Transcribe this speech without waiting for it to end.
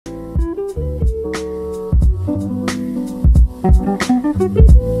Yo,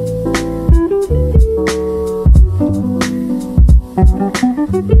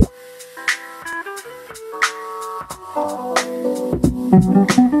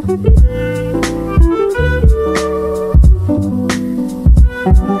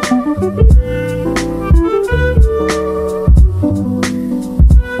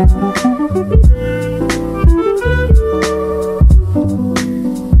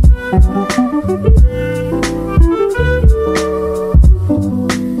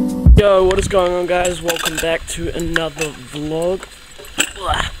 what is going on, guys? Welcome back to another vlog.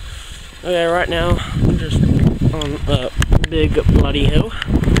 Okay, right now I'm just on a big bloody hill,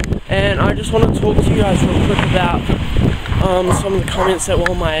 and I just want to talk to you guys real quick about some of the comments that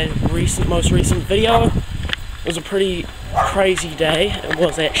were on my most recent video. It was a pretty crazy day. It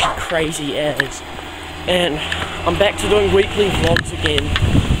was actually crazy as, and I'm back to doing weekly vlogs again.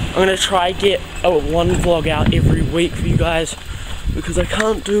 I'm gonna try get one vlog out every week for you guys, because I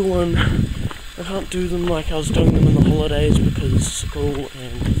can't do them like I was doing them in the holidays because school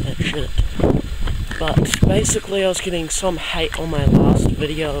and that shit. But basically I was getting some hate on my last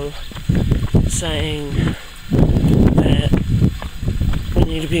video saying that we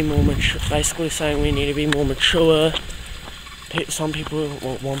need to be more mature, basically saying we need to be more mature. Some people,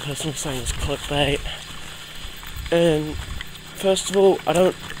 well, one person was saying it's clickbait. And first of all, I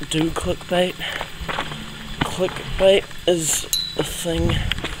don't do clickbait. Clickbait is a thing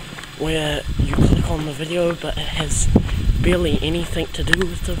where you click on the video but it has barely anything to do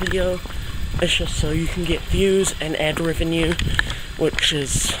with the video. It's just so you can get views and ad revenue, which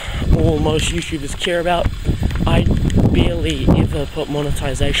is all most YouTubers care about. I barely ever put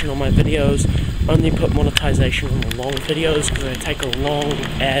monetization on my videos, only put monetization on the long videos because they take a long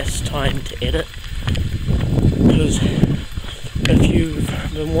ass time to edit. Because if you've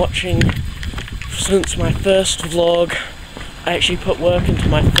been watching since my first vlog, I actually put work into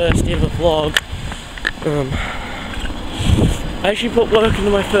my first ever vlog.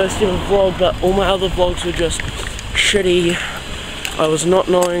 But all my other vlogs were just shitty.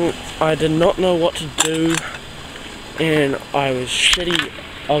 I did not know what to do, and I was shitty.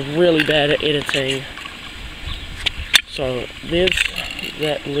 I was really bad at editing. So there's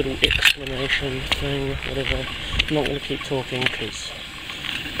that little explanation thing, whatever. I'm not going to keep talking because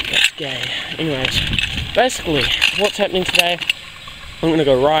that's gay. Anyways, basically, what's happening today, I'm going to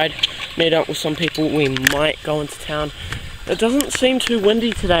go ride, meet up with some people, we might go into town. It doesn't seem too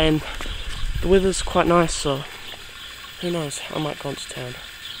windy today and the weather's quite nice, so who knows, I might go into town.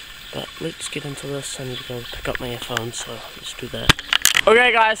 But let's get into this. I need to go pick up my earphones, so let's do that.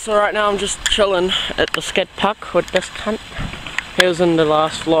 Okay guys, so right now I'm just chilling at the skate park with this cunt. He was in the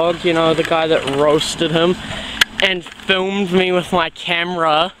last vlog, you know, the guy that roasted him and filmed me with my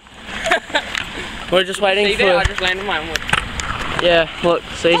camera. We're just waiting for... I just landed my wood. Yeah, look,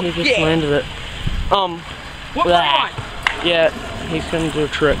 see, he just landed it. Yeah, he's gonna do a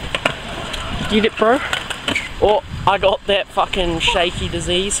trick. Get it, bro? Oh, I got that fucking shaky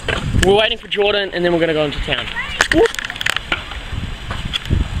disease. We're waiting for Jordan and then we're gonna go into town. Woo.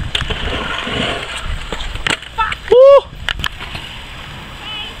 Woo.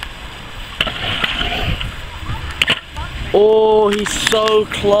 Oh, he's so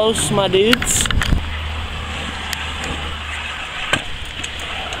close, my dudes.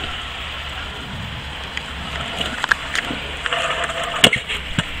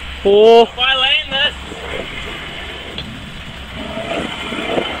 Oh. If I land this.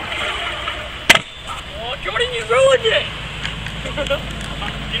 Oh, Jordan, you ruined it.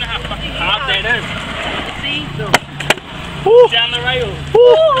 You know how fucking hard that is. See? Down the rail.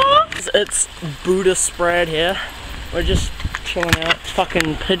 It's Buddha spread here. We're just chilling out.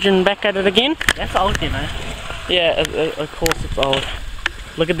 Fucking pigeon back at it again. That's old, you know. Yeah, of course it's old.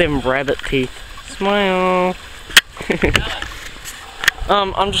 Look at them rabbit teeth. Smile.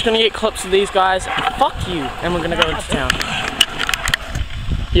 I'm just gonna get clips of these guys. Fuck you. And we're gonna go into town.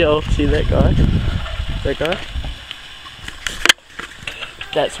 Yo, see that guy? That guy?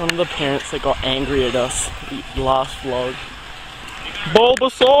 That's one of the parents that got angry at us last vlog.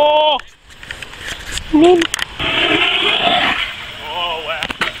 Bulbasaur! Oh, wow.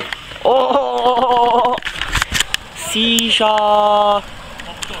 Oh! Seashore!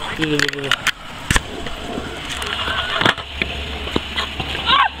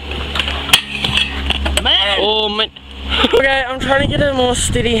 Man! Oh, man. Okay, I'm trying to get a more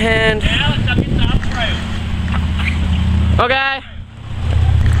steady hand. Okay.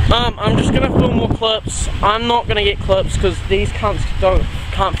 I'm just gonna film more clips. I'm not gonna get clips because these cunts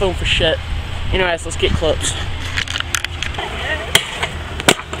can't film for shit. Anyways, let's get clips.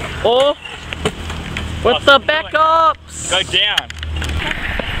 Oh, With the backups! Go down.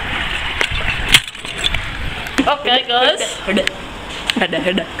 Okay, guys.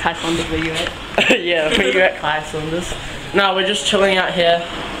 Kai Saunders, where you at? Yeah, where you at, Kai Saunders? No, we're just chilling out here.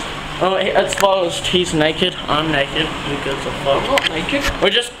 Oh, as far as he's naked, I'm naked. Who gives a fuck? I'm not naked.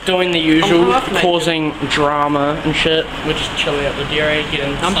 We're just doing the usual, half naked. causing drama and shit. We're just chilling at the dairy,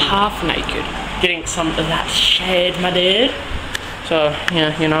 I'm half naked. getting some of that shade, my dude. So,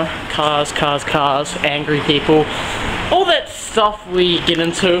 yeah, you know, cars, angry people. All that stuff we get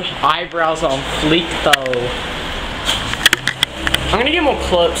into. Eyebrows on fleek, though. I'm gonna get more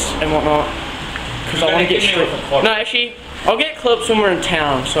clips and whatnot. Because I want to get straight. No, actually, I'll get clips when we're in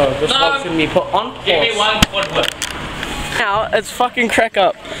town, so this vlog's gonna be put on pause. Give me one quad clip. Now, it's fucking crack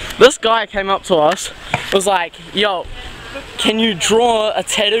up. This guy came up to us, was like, yo, can you draw a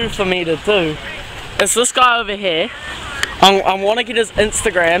tattoo for me to do? It's this guy over here. I want to get his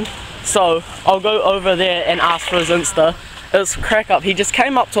Instagram, so I'll go over there and ask for his Insta. It's crack up. He just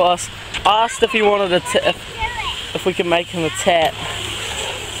came up to us, asked if he wanted if we could make him a tat.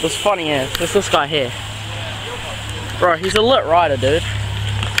 It was funny as. It's this guy here. Bro, he's a lit rider, dude.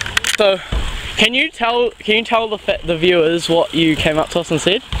 So, can you tell the viewers what you came up to us and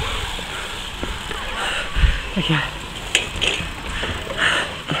said? Okay.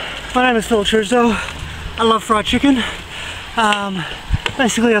 My name is Phil Truesdale. I love fried chicken.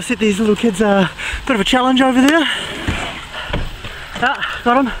 Basically, I've set these little kids a bit of a challenge over there. Ah,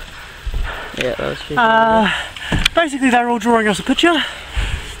 got them. Yeah, that was Basically, they're all drawing us a picture.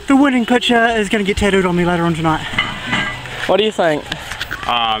 The winning picture is going to get tattooed on me later on tonight. What do you think?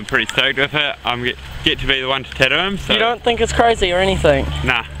 I'm pretty stoked with it. I'm get to be the one to tattoo him. So. You don't think it's crazy or anything?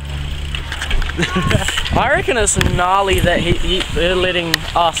 Nah. I reckon it's gnarly that they're letting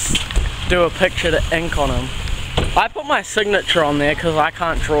us do a picture to ink on him. I put my signature on there because I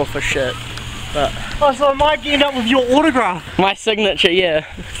can't draw for shit. But Oh, so I might end up with your autograph. my signature, yeah.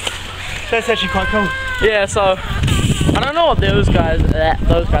 That's actually quite cool. Yeah, so I don't know what those guys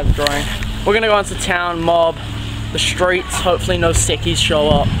are drawing. We're gonna go into town, mob the streets. Hopefully no sickies show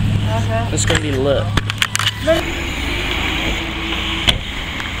up. Okay. It's gonna be lit.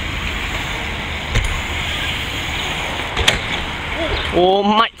 Oh,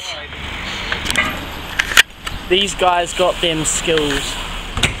 mate. These guys got them skills.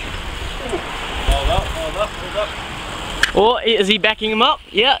 Hold up. Oh, is he backing him up?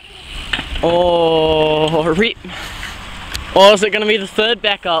 Yeah. Oh, rip. Or is it going to be the third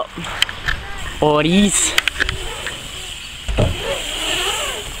backup? Oh, it is.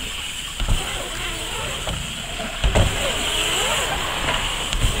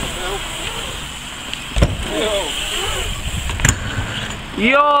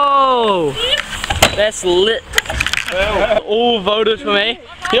 Yo! That's lit. All voted for me.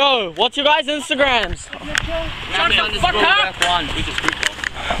 Yo, what's your guys' Instagrams?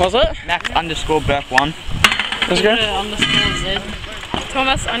 What's it? Max_Burke1. Instagram?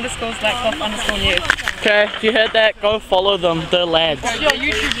 Thomas_Blackcloth_news. Okay, if you heard that, go follow them. They're lads. What's your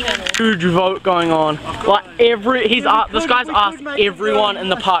YouTube channel? Huge vote going on. Like this guy's asked everyone in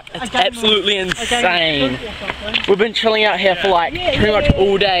the park. It's absolutely insane. We've been chilling out here for like pretty much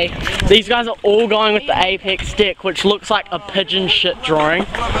all day. These guys are all going with the Apex stick, which looks like a pigeon shit drawing.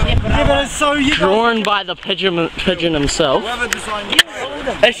 Yeah, but it's so Drawn by the pigeon himself.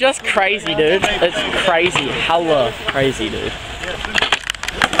 It's just crazy, dude. It's crazy. Hella crazy, dude.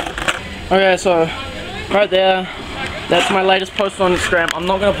 Okay, so right there, that's my latest post on Instagram. I'm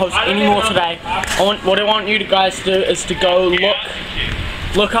not gonna post any more today. What I want you guys to do is to go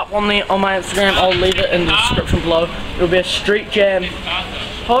look up on my Instagram. I'll leave it in the description below. There'll be a street jam.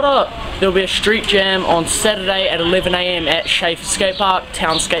 Hold up. There'll be a street jam on Saturday at 11 AM at Schaefer Skate Park,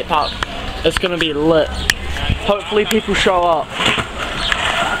 Town Skate Park. It's gonna be lit. Hopefully people show up.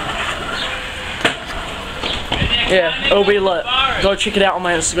 Yeah, it'll be lit. Go check it out on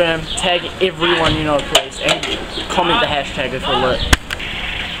my Instagram. Tag everyone you know, please. And comment the hashtag if you're lit.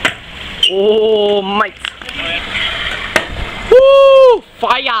 Oh, mate. Woo!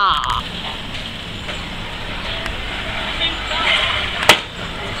 Fire!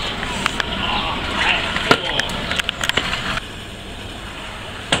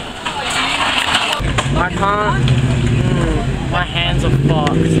 I can't. My hands are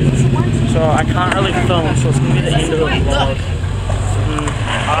fucked. So I can't really film, so it's gonna be the end of the vlog.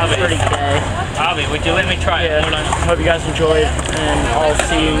 Pretty gay. Harvey, would you let me try it? Yeah, hope you guys enjoyed, and I'll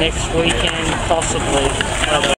see you next weekend, possibly.